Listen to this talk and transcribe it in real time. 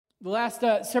The last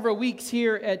several weeks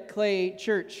here at Clay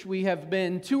Church, we have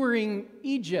been touring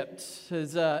Egypt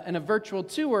as in a virtual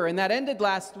tour, and that ended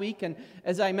last week. And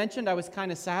as I mentioned, I was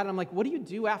kind of sad. I'm like, what do you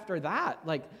do after that?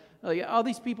 Like all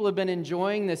these people have been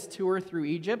enjoying this tour through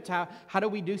Egypt. How do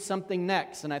we do something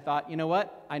next? And I thought, you know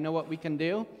what? I know what we can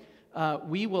do.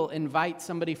 We will invite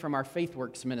somebody from our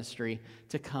FaithWorks ministry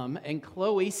to come. And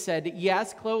Chloe said,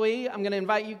 yes, Chloe, I'm going to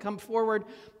invite you, come forward.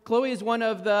 Chloe is one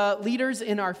of the leaders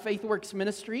in our FaithWorks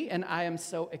ministry, and I am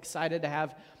so excited to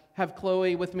have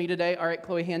Chloe with me today. All right,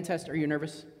 Chloe, hand test. Are you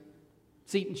nervous?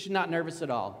 See, she's not nervous at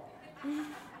all.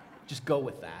 Just go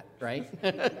with that, right?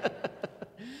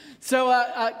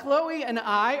 So Chloe and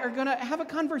I are going to have a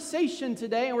conversation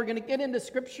today, and we're going to get into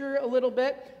Scripture a little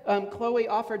bit. Chloe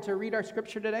offered to read our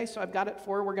Scripture today, so I've got it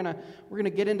for her. We're going to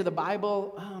get into the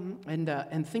Bible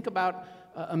and think about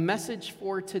a message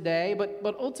for today.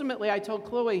 But ultimately, I told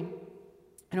Chloe,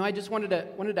 I just wanted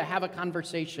to have a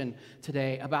conversation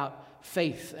today about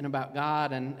faith and about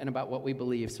God and about what we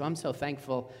believe. So I'm so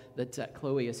thankful that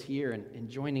Chloe is here and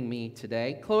joining me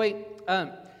today. Chloe,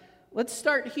 let's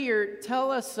start here. Tell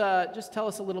us a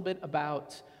little bit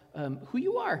about who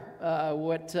you are,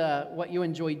 what you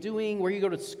enjoy doing, where you go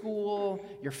to school,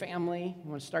 your family. You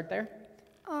want to start there?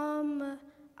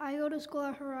 I go to school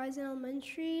at Horizon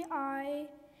Elementary. On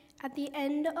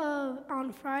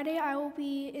Friday, I will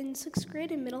be in 6th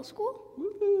grade in middle school.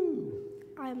 Woohoo!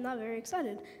 I am not very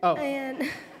excited. Oh. And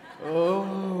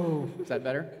Oh, is that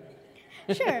better?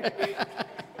 Sure.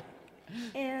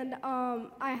 And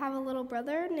I have a little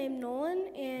brother named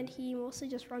Nolan, and he mostly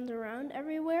just runs around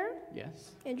everywhere.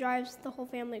 Yes. And drives the whole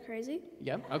family crazy.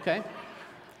 Yep, okay.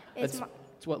 That's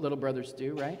what little brothers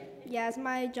do, right? Yeah, it's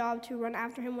my job to run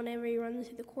after him whenever he runs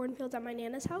through the cornfields at my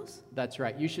Nana's house. That's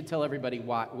right. You should tell everybody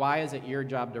why. Why is it your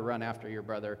job to run after your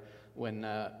brother when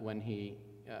he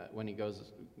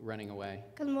goes running away?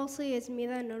 Because mostly it's me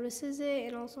that notices it,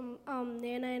 and also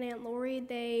Nana and Aunt Lori,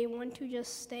 they want to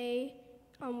just stay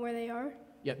where they are.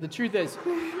 Yeah, the truth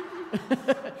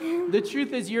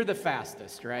is you're the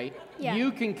fastest, right? Yeah.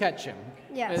 You can catch him.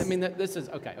 Yes. I mean, this is,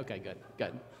 okay,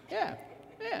 good. Yeah.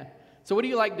 So what do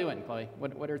you like doing, Chloe?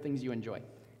 What are things you enjoy?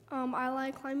 I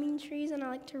like climbing trees, and I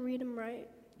like to read and write.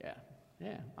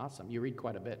 Yeah, awesome. You read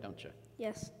quite a bit, don't you?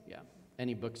 Yes. Yeah.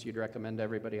 Any books you'd recommend to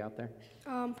everybody out there?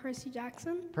 Percy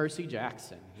Jackson. Percy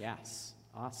Jackson, yes.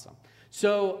 Awesome.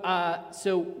 So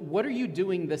what are you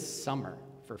doing this summer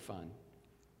for fun?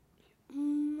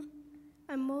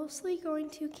 I'm mostly going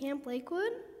to Camp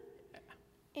Lakewood,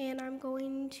 and I'm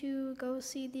going to go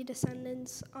see the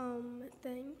Descendants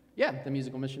thing. Yeah, the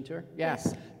musical mission tour. Yeah.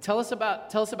 Yes. Tell us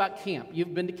about camp.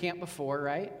 You've been to camp before,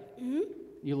 right? Mm-hmm.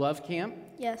 You love camp?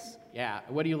 Yes. Yeah.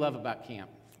 What do you love about camp?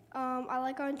 I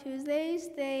like on Tuesdays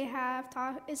they have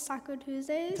it's Taco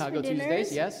Tuesdays. Taco for dinners,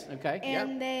 Tuesdays, yes. Okay.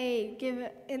 And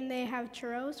they have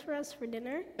churros for us for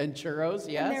dinner. And churros,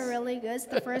 yes. And they're really good. It's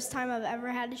the first time I've ever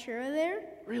had a churro there.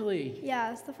 Really?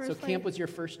 Yeah, it's the first. So camp was your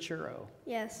first churro.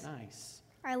 Yes. Nice.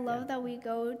 I love that we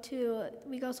go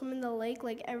swim in the lake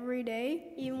like every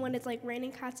day, even when it's like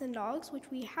raining cats and dogs, which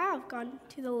we have gone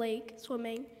to the lake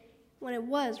swimming when it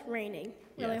was raining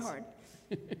really hard.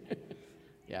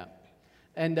 Yeah.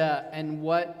 And how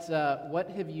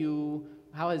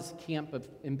has camp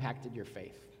impacted your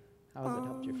faith? How has it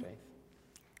helped your faith?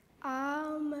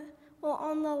 Well,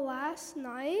 on the last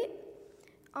night,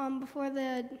 before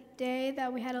the day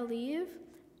that we had to leave,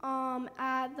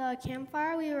 at the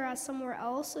campfire, we were at somewhere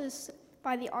else,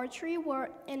 by the archery,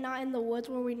 and not in the woods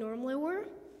where we normally were.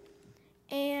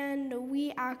 And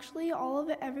we actually,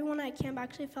 everyone at camp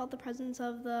actually felt the presence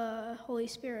of the Holy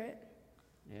Spirit.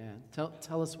 Yeah,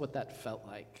 tell us what that felt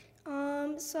like.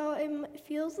 So it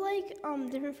feels like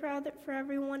different for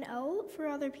everyone else, for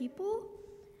other people.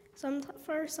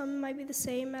 For some, it might be the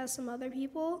same as some other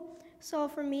people. So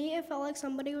for me, it felt like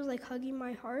somebody was like hugging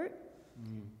my heart.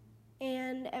 Mm.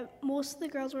 And most of the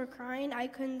girls were crying. I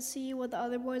couldn't see what the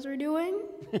other boys were doing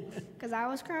because I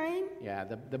was crying. Yeah,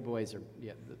 the boys are.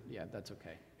 Yeah, that's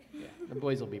okay. Yeah, the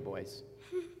boys will be boys.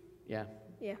 Yeah.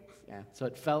 Yeah. Yeah. So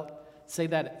it felt. Say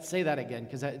that again,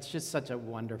 because it's just such a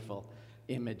wonderful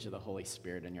image of the Holy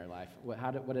Spirit in your life.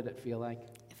 What did it feel like?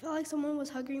 It felt like someone was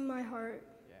hugging my heart.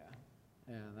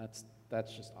 Yeah,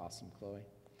 that's just awesome, Chloe.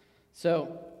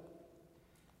 So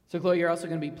Chloe, you're also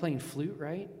going to be playing flute,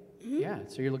 right? Mm-hmm. Yeah.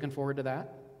 So you're looking forward to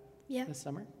that? Yeah. This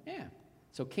summer? Yeah.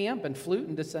 So camp and flute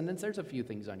and Descendants. There's a few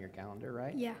things on your calendar,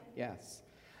 right? Yeah. Yes.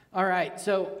 All right.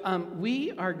 So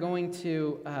we are going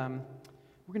to.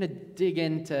 We're going to dig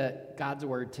into God's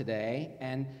Word today,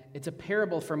 and it's a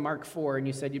parable from Mark 4, and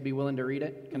you said you'd be willing to read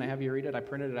it. Can I have you read it? I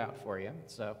printed it out for you.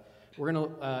 So we're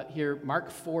going to hear Mark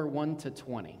 4, 1 to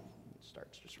 20.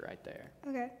 starts just right there.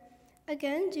 Okay.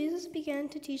 Again, Jesus began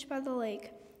to teach by the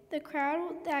lake. The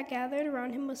crowd that gathered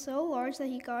around him was so large that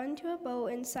he got into a boat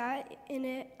and sat in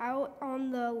it out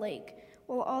on the lake,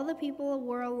 while all the people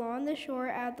were along the shore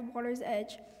at the water's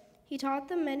edge. He taught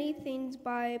them many things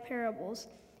by parables,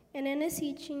 and in his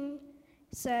teaching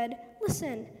said,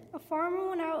 "Listen, a farmer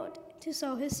went out to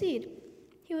sow his seed.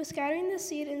 He was scattering the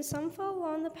seed, and some fell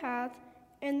along the path,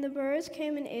 and the birds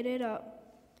came and ate it up.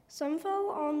 Some fell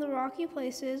on the rocky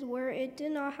places where it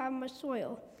did not have much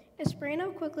soil. It sprang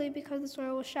up quickly because the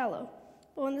soil was shallow.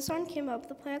 But when the sun came up,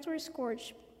 the plants were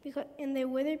scorched, and they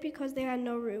withered because they had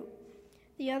no root.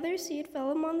 The other seed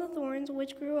fell among the thorns,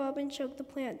 which grew up and choked the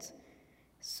plants,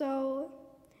 so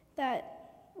that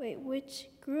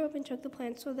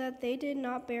they did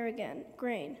not bear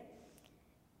grain.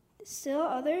 Still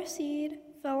other seed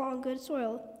fell on good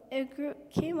soil. It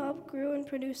came up, grew, and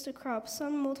produced a crop,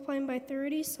 some multiplying by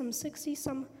 30, some 60,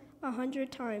 some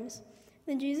 100 times.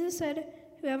 Then Jesus said,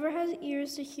 'Whoever has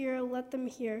ears to hear, let them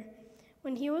hear.'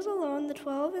 When he was alone, the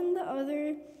 12 and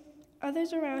the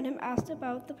others around him asked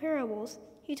about the parables.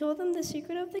 He told them, 'The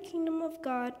secret of the kingdom of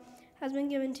God has been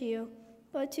given to you.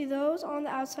 But to those on the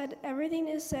outside, everything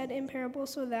is said in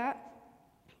parables so that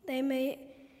they may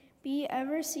be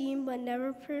ever seeing but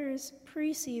never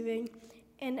perceiving,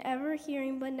 and ever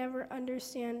hearing but never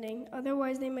understanding.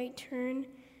 Otherwise they might turn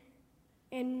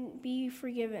and be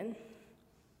forgiven.'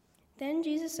 Then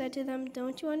Jesus said to them,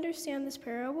 'Don't you understand this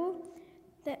parable?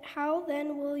 How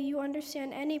then will you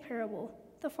understand any parable?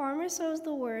 The farmer sows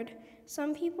the word.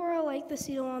 Some people are like the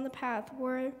seed along the path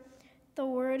where the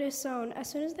word is sown. As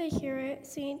soon as they hear it,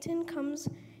 Satan comes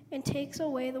and takes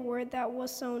away the word that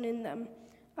was sown in them.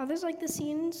 Others, like the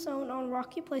seed sown on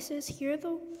rocky places, hear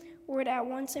the word at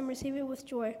once and receive it with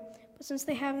joy. But since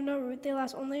they have no root, they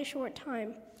last only a short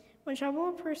time. When trouble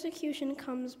or persecution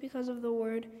comes because of the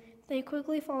word, they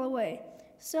quickly fall away.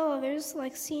 Still others,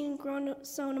 like seed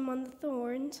sown among the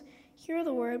thorns, hear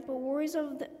the word, but worries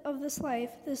of this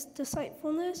life, this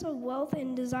deceitfulness of wealth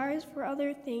and desires for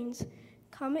other things,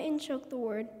 come and choke the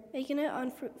word, making it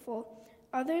unfruitful.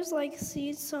 Others, like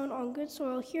seeds sown on good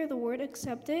soil, hear the word,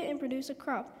 accept it, and produce a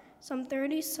crop, some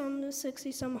 30, some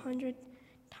 60, some 100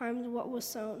 times what was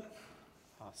sown."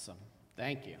 Awesome.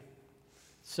 Thank you.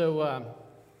 So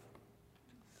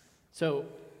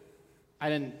I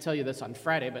didn't tell you this on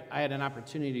Friday, but I had an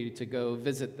opportunity to go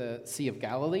visit the Sea of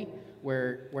Galilee,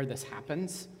 where this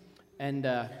happens, and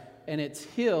it's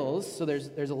hills. So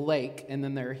there's a lake, and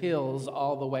then there are hills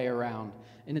all the way around,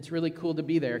 and it's really cool to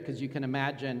be there because you can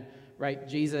imagine, right?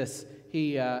 Jesus,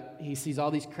 he sees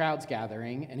all these crowds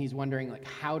gathering, and he's wondering, like,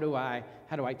 how do I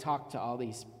talk to all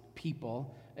these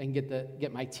people and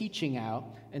get my teaching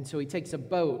out? And so he takes a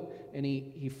boat and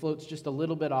he floats just a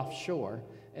little bit offshore,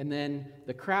 and then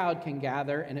the crowd can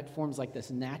gather, and it forms like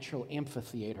this natural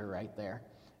amphitheater right there.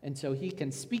 And so he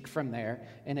can speak from there,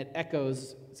 and it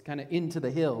echoes kind of into the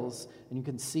hills, and you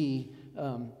can see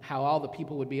how all the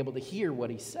people would be able to hear what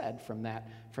he said from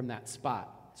that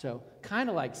spot. So kind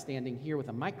of like standing here with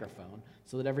a microphone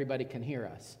so that everybody can hear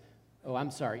us. Oh,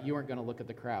 I'm sorry, you weren't going to look at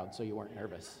the crowd, so you weren't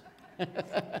nervous.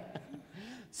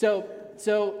 So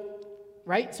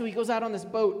he goes out on this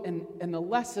boat, and the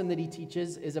lesson that he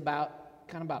teaches is about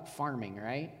farming,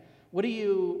 right? What do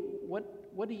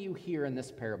you hear in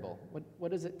this parable?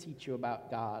 What does it teach you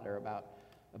about God or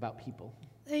about people?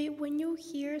 When you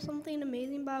hear something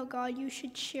amazing about God, you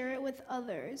should share it with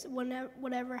others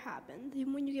whatever happens,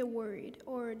 even when you get worried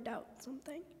or doubt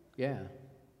something.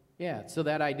 Yeah. So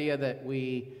that idea that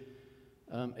we,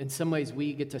 in some ways,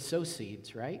 we get to sow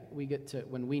seeds, right? We get to,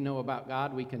 when we know about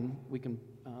God, we can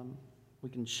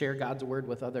share God's word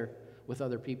with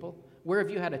other people. Where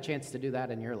have you had a chance to do that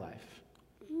in your life?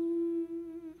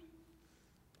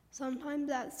 Sometimes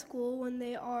at school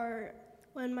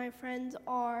when my friends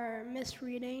are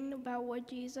misreading about what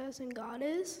Jesus and God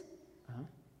is,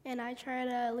 and I try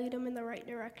to lead them in the right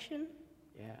direction.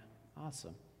 Yeah,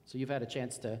 awesome. So you've had a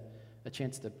chance to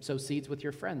sow seeds with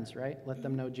your friends, right? Let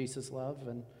them know Jesus' love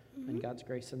and God's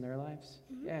grace in their lives.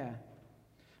 Mm-hmm. Yeah.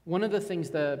 One of the things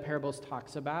the parables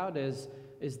talks about is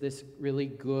this really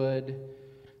good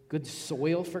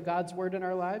soil for God's word in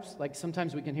our lives. Like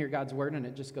sometimes we can hear God's word and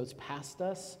it just goes past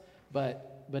us,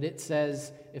 but it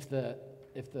says if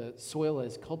the soil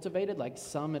is cultivated, like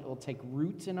some, it will take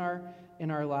root in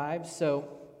our lives. So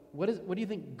what do you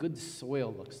think good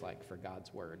soil looks like for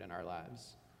God's word in our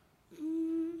lives?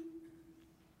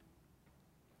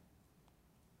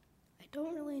 I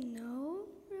don't really know,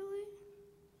 really.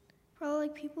 Probably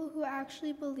like people who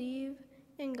actually believe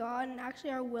in God and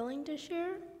actually are willing to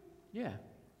share. Yeah.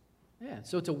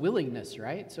 So it's a willingness,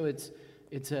 right? So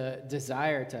it's a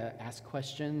desire to ask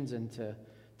questions and to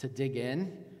dig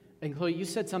in. And Chloe, you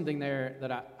said something there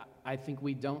that I think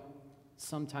we don't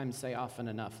sometimes say often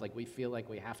enough. Like we feel like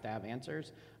we have to have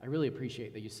answers. I really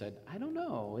appreciate that you said, I don't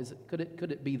know. Could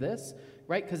it be this?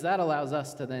 Right? Because that allows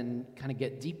us to then kind of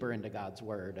get deeper into God's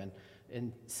word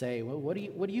and say, well, what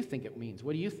do you think it means?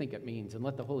 What do you think it means? And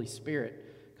let the Holy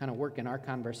Spirit kind of work in our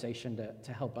conversation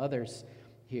to help others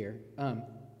here.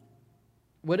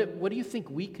 What do you think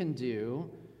we can do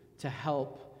to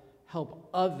help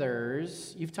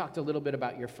others? You've talked a little bit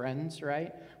about your friends,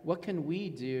 right? What can we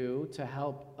do to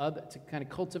help to kind of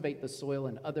cultivate the soil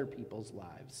in other people's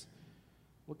lives?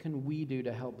 What can we do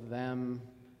to help them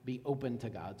be open to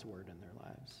God's word in their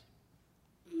lives?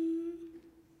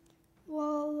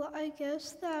 Well, I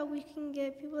guess that we can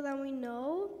get people that we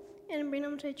know and bring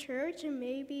them to church, and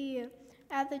maybe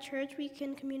at the church we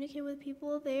can communicate with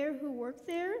people there who work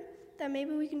there, that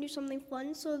maybe we can do something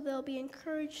fun so they'll be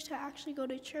encouraged to actually go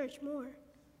to church more.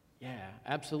 Yeah,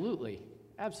 absolutely.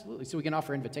 Absolutely. So we can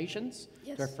offer invitations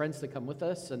to our friends to come with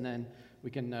us, and then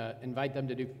we can invite them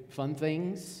to do fun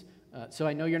things. So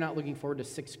I know you're not looking forward to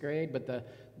 6th grade, but the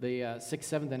 6th,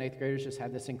 7th, and 8th graders just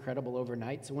had this incredible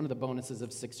overnight. So one of the bonuses of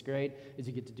 6th grade is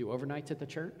you get to do overnights at the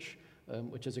church,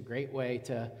 which is a great way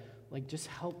to just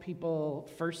help people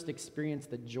first experience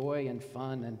the joy and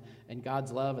fun and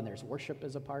God's love, and there's worship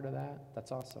as a part of that.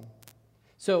 That's awesome.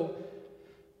 So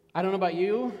I don't know about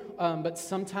you, but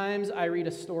sometimes I read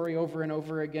a story over and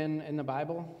over again in the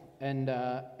Bible, and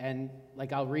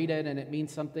I'll read it and it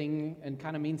means something and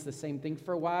kind of means the same thing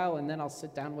for a while, and then I'll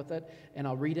sit down with it and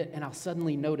I'll read it and I'll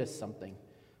suddenly notice something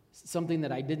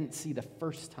that I didn't see the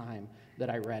first time that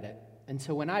I read it. And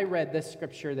so when I read this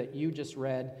scripture that you just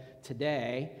read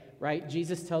today, right,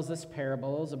 Jesus tells us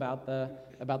parables about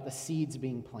the seeds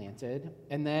being planted,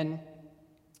 and then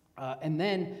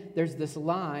there's this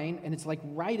line, and it's like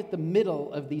right at the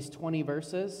middle of these 20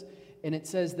 verses, and it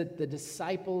says that the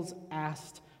disciples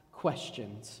asked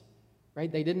questions,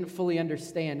 right? They didn't fully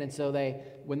understand, and so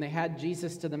when they had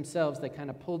Jesus to themselves, they kind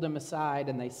of pulled him aside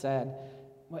and they said,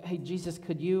 well, hey, Jesus,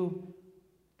 could you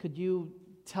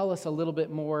tell us a little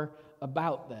bit more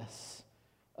about this?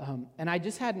 And I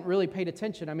just hadn't really paid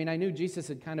attention. I mean, I knew Jesus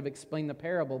had kind of explained the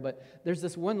parable, but there's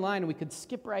this one line, we could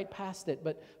skip right past it,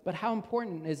 but how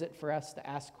important is it for us to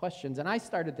ask questions? And I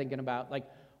started thinking about,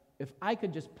 if I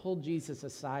could just pull Jesus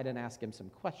aside and ask him some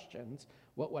questions,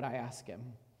 what would I ask him?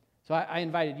 So I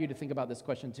invited you to think about this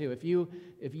question too. If you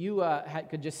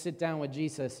could just sit down with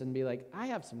Jesus and be like, I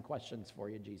have some questions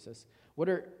for you, Jesus. What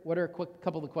are a quick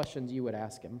couple of questions you would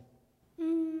ask him?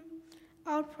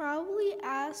 I'll probably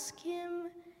ask him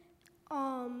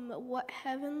what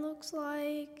heaven looks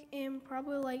like, and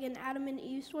probably an Adam and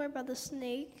Eve story about the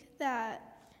snake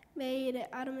that made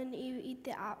Adam and Eve eat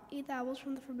the apples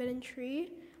from the forbidden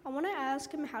tree. I want to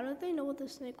ask him, how did they know what the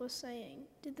snake was saying?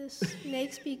 Did the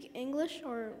snake speak English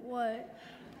or what?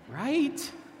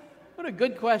 Right? What a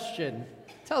good question.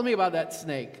 Tell me about that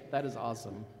snake. That is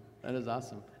awesome. That is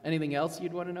awesome. Anything else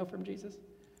you'd want to know from Jesus?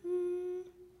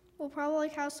 Well, probably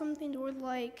how something toward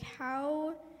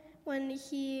how when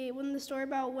the story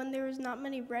about when there was not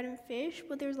many bread and fish,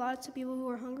 but there's lots of people who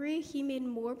were hungry, he made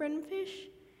more bread and fish.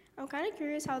 I'm kind of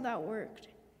curious how that worked.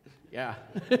 Yeah.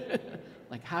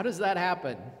 How does that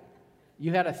happen?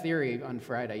 You had a theory on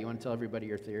Friday. You want to tell everybody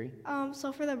your theory?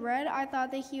 So for the bread, I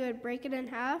thought that he would break it in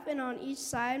half, and on each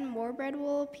side, more bread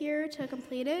will appear to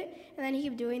complete it, and then he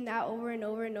keep doing that over and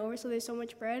over and over, so there's so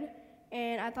much bread.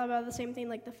 And I thought about the same thing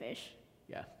like the fish.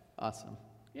 Yeah, awesome.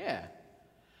 Yeah.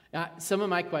 Now, some of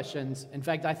my questions, in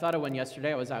fact, I thought of one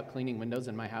yesterday. I was out cleaning windows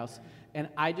in my house, and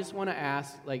I just want to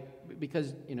ask,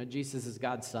 because, Jesus is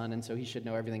God's son, and so he should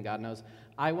know everything God knows.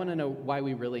 I want to know why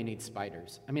we really need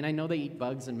spiders. I mean, I know they eat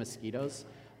bugs and mosquitoes,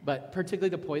 but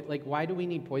particularly why do we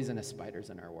need poisonous spiders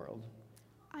in our world?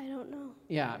 I don't know.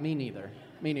 Yeah, me neither.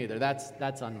 Me neither.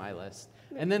 That's on my list.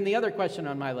 And then the other question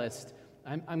on my list,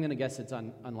 I'm going to guess it's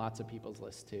on lots of people's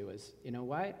list too, is,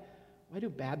 why do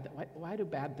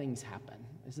bad things happen?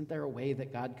 Isn't there a way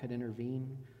that God could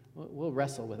intervene? We'll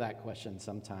wrestle with that question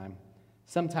sometime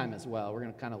as well. We're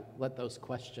going to kind of let those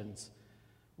questions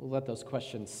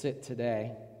sit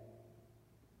today.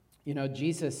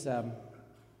 Jesus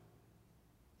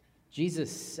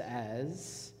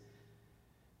says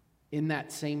in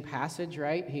that same passage,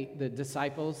 right? The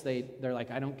disciples, they're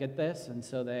like, I don't get this, and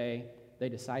so they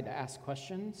decide to ask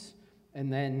questions,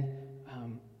 and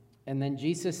then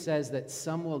Jesus says that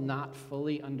some will not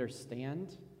fully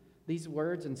understand these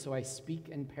words, and so I speak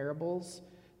in parables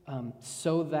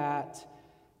so that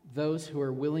those who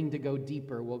are willing to go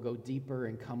deeper will go deeper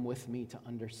and come with me to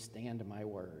understand my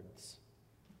words.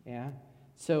 Yeah?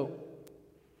 So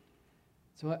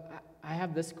So I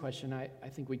have this question. I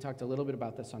think we talked a little bit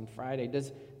about this on Friday.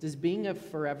 Does being a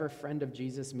forever friend of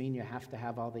Jesus mean you have to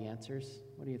have all the answers?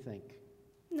 What do you think?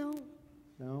 No.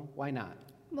 No? Why not?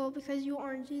 Well, because you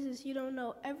aren't Jesus, you don't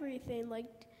know everything. Like,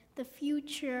 the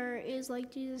future is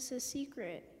like Jesus'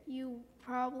 secret. You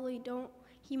probably don't,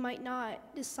 he might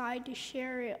not decide to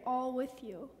share it all with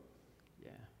you. Yeah.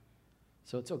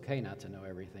 So it's okay not to know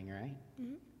everything, right?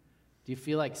 Mm-hmm. Do you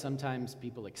feel like sometimes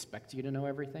people expect you to know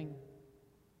everything?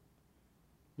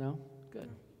 No? Good.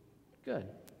 Good.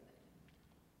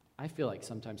 I feel like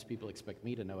sometimes people expect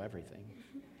me to know everything.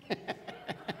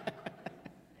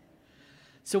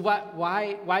 So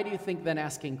why do you think then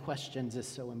asking questions is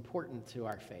so important to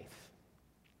our faith?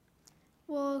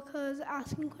 Well, because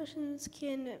asking questions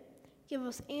can give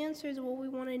us answers of what we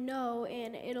want to know,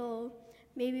 and it'll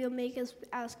make us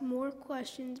ask more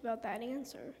questions about that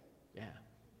answer. Yeah.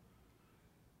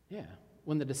 Yeah.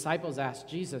 When the disciples asked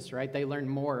Jesus, right, they learned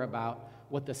more about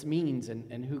what this means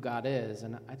and who God is.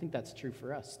 And I think that's true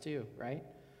for us too, right?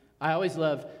 I always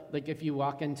love, like, if you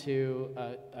walk into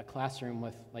a classroom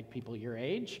with, like, people your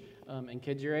age and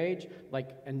kids your age,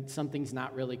 like, and something's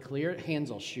not really clear, hands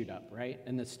will shoot up, right?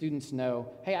 And the students know,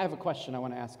 hey, I have a question, I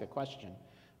want to ask a question.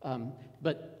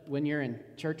 But when you're in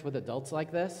church with adults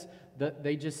like this,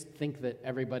 they just think that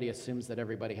everybody assumes that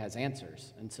everybody has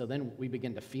answers. And so then we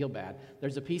begin to feel bad.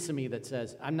 There's a piece of me that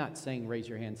says, I'm not saying raise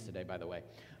your hands today, by the way.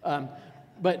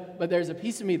 But there's a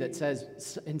piece of me that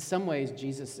says, in some ways,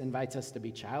 Jesus invites us to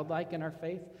be childlike in our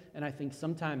faith. And I think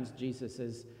sometimes Jesus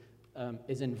is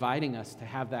inviting us to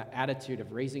have that attitude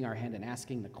of raising our hand and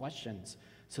asking the questions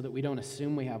so that we don't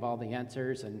assume we have all the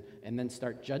answers and then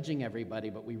start judging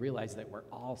everybody, but we realize that we're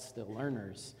all still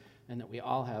learners and that we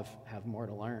all have more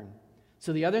to learn.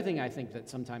 So the other thing I think that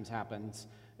sometimes happens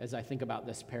as I think about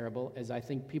this parable is I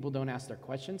think people don't ask their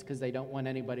questions because they don't want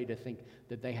anybody to think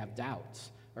that they have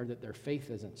doubts or that their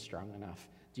faith isn't strong enough.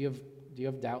 Do you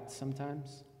have doubts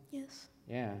sometimes? Yes.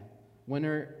 Yeah. When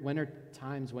are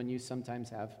times when you sometimes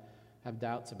have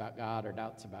doubts about God or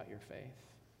doubts about your faith?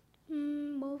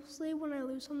 Mostly when I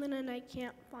lose something and I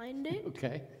can't find it.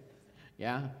 Okay.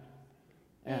 Yeah.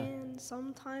 Yeah. And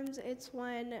sometimes it's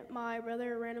when my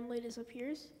brother randomly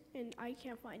disappears and I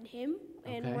can't find him,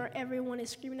 and Okay. where everyone is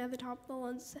screaming at the top of the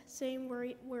lungs saying,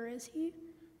 where is he?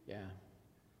 Yeah.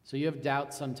 So you have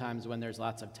doubts sometimes when there's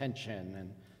lots of tension,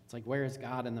 and it's like, where's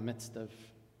God in the midst of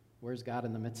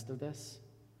this?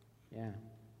 Yeah.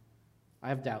 I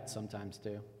have doubts sometimes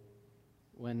too.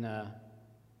 When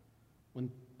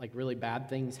like really bad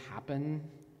things happen,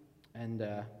 and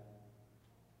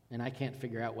I can't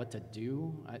figure out what to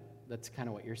do. That's kind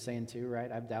of what you're saying too,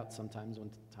 right? I have doubts sometimes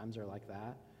when times are like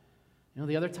that. You know,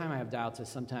 the other time I have doubts is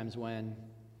sometimes when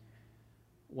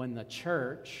the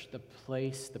church, the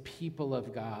place, the people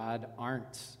of God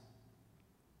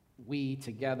we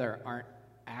together aren't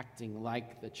acting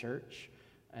like the church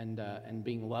and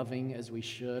being loving as we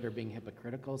should, or being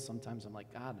hypocritical. Sometimes I'm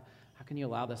like, God, how can you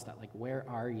allow this? That, like, where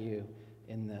are you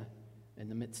in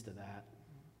the midst of that?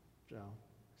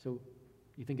 So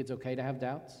you think it's okay to have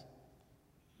doubts?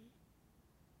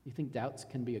 You think doubts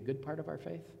can be a good part of our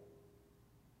faith?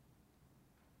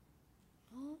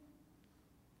 Well,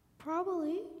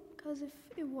 probably, because if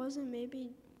it wasn't,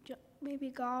 maybe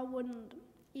God wouldn't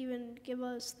even give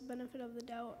us the benefit of the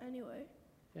doubt anyway.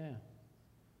 Yeah.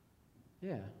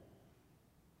 Yeah.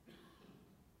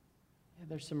 Yeah,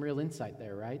 there's some real insight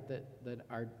there, right? That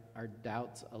our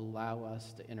doubts allow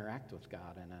us to interact with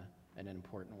God in an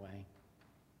important way.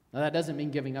 Now, that doesn't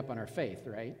mean giving up on our faith,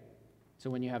 right? So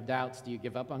when you have doubts, do you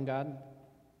give up on God?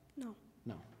 No.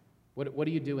 No. What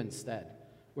do you do instead?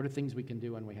 What are things we can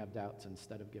do when we have doubts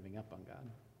instead of giving up on God?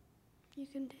 You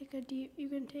can take a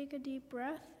deep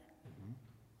breath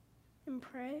and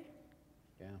pray.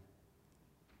 Yeah.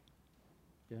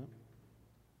 Yeah.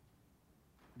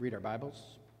 Read our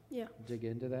Bibles. Yeah. Dig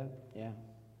into that. Yeah.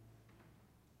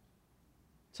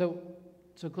 So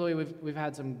Chloe, we've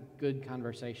had some good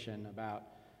conversation about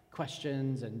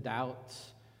questions and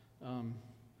doubts.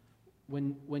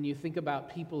 When you think about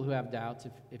people who have doubts,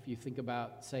 if you think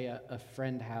about, say, a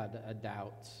friend had a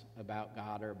doubt about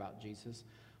God or about Jesus,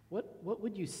 what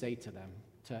would you say to them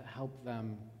to help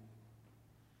them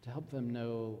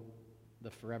know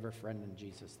the forever friend in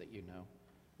Jesus that you know?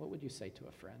 What would you say to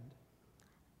a friend?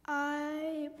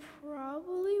 I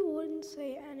probably wouldn't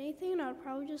say anything. I'd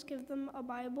probably just give them a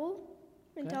Bible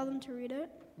and Okay. tell them to read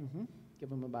it. Mm-hmm. Give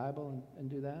them a Bible and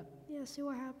do that? Yeah, see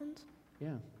what happens.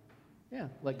 Yeah. Yeah.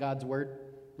 Let God's word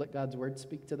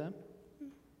speak to them?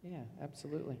 Yeah,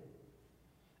 absolutely.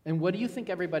 And what do you think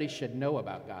everybody should know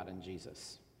about God and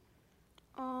Jesus?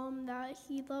 That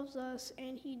he loves us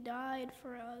and he died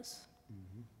for us.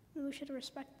 And we should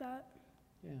respect that.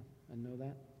 Yeah, and know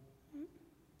that.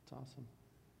 It's awesome.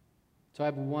 So I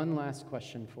have one last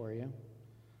question for you.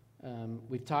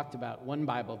 We've talked about one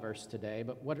Bible verse today,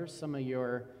 but what are some of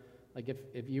your, like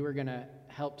if you were going to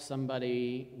help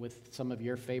somebody with some of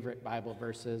your favorite Bible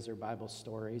verses or Bible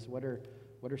stories, what are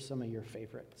some of your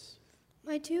favorites?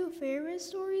 My two favorite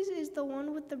stories is the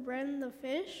one with the bread and the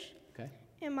fish. Okay.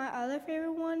 And my other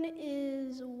favorite one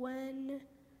is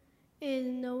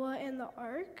Noah and the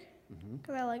ark.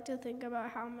 Because I like to think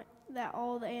about that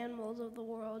all the animals of the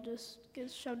world just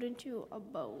get shoved into a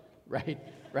boat. Right.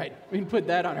 We can put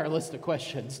that on our list of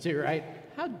questions too, right?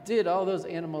 How did all those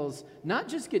animals not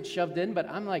just get shoved in, but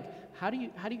I'm like, how do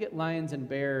you get lions and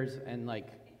bears and like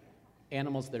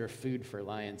animals that are food for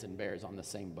lions and bears on the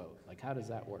same boat? Like, how does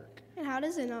that work? And how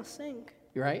does it not sink?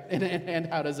 Right? And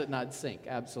how does it not sink?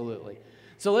 Absolutely.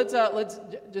 So let's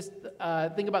just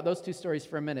think about those two stories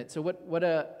for a minute. So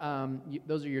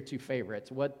those are your two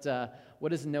favorites. What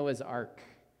is Noah's Ark?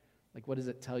 Like, what does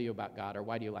it tell you about God, or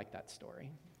why do you like that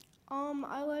story?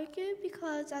 I like it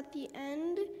because at the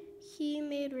end he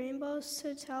made rainbows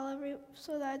so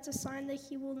that it's a sign that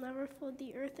he will never flood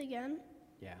the earth again.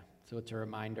 Yeah. So it's a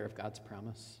reminder of God's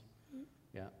promise.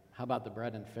 Yeah. How about the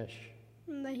bread and fish?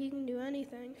 And that he can do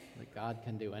anything. That God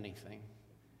can do anything.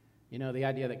 You know, the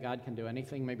idea that God can do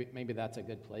anything, maybe that's a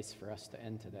good place for us to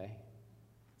end today.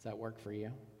 Does that work for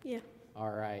you? Yeah.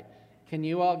 All right. Can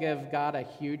you all give God a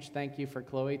huge thank you for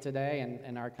Chloe today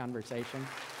and our conversation?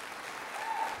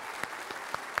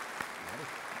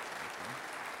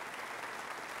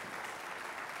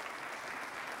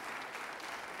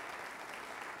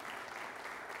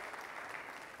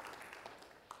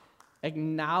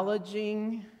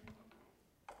 Acknowledging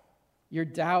your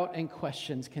doubt and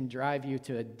questions can drive you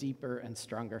to a deeper and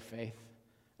stronger faith.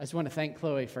 I just want to thank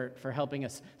Chloe for helping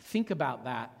us think about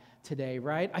that today,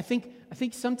 right? I think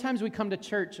sometimes we come to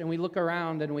church and we look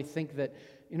around and we think that,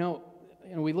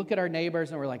 we look at our neighbors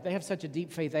and we're like, they have such a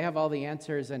deep faith, they have all the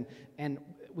answers, and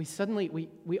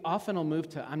we often will move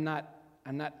to, I'm not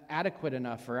adequate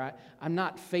enough, or I'm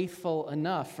not faithful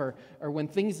enough, or when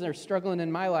things are struggling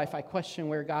in my life, I question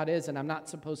where God is, and I'm not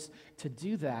supposed to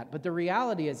do that. But the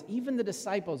reality is, even the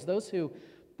disciples, those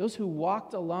who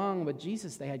walked along with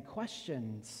Jesus, they had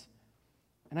questions.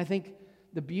 And I think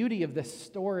the beauty of this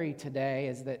story today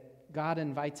is that God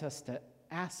invites us to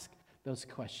ask those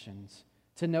questions,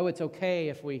 to know it's okay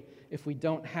if we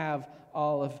don't have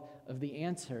all of the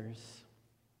answers.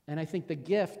 And I think the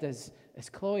gift, as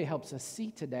Chloe helps us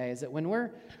see today, is that when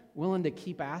we're willing to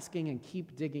keep asking and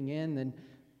keep digging in,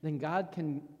 then God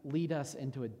can lead us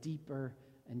into a deeper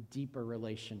and deeper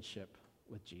relationship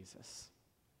with Jesus.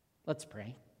 Let's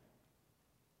pray.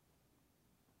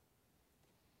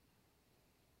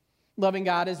 Loving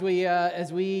God, as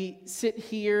we sit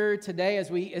here today, as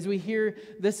we hear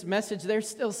this message, there's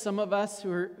still some of us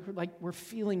who are like, we're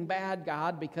feeling bad,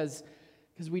 God, because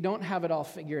we don't have it all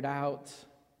figured out.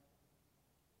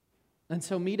 And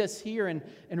so meet us here and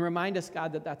remind us,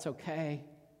 God, that that's okay.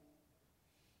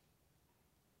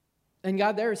 And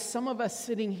God, there are some of us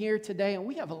sitting here today, and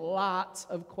we have lots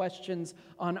of questions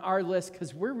on our list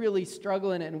because we're really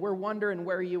struggling and we're wondering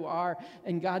where you are.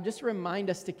 And God, just remind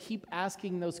us to keep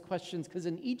asking those questions, because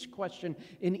in each question,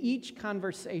 in each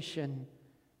conversation,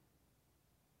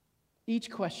 each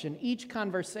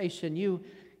conversation,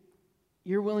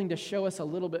 you're willing to show us a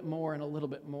little bit more and a little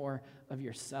bit more of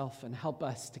yourself and help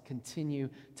us to continue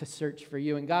to search for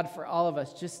you. And God, for all of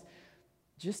us,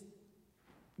 just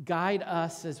guide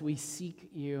us as we seek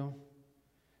you.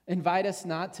 Invite us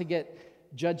not to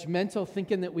get judgmental,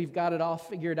 thinking that we've got it all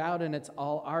figured out and it's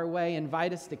all our way.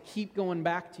 Invite us to keep going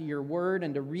back to your word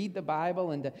and to read the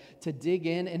Bible and to dig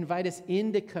in. Invite us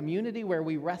into community where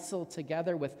we wrestle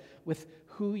together with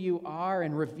who you are,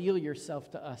 and reveal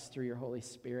yourself to us through your Holy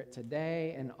Spirit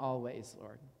today and always,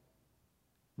 Lord.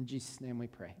 In Jesus' name we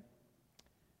pray.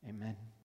 Amen.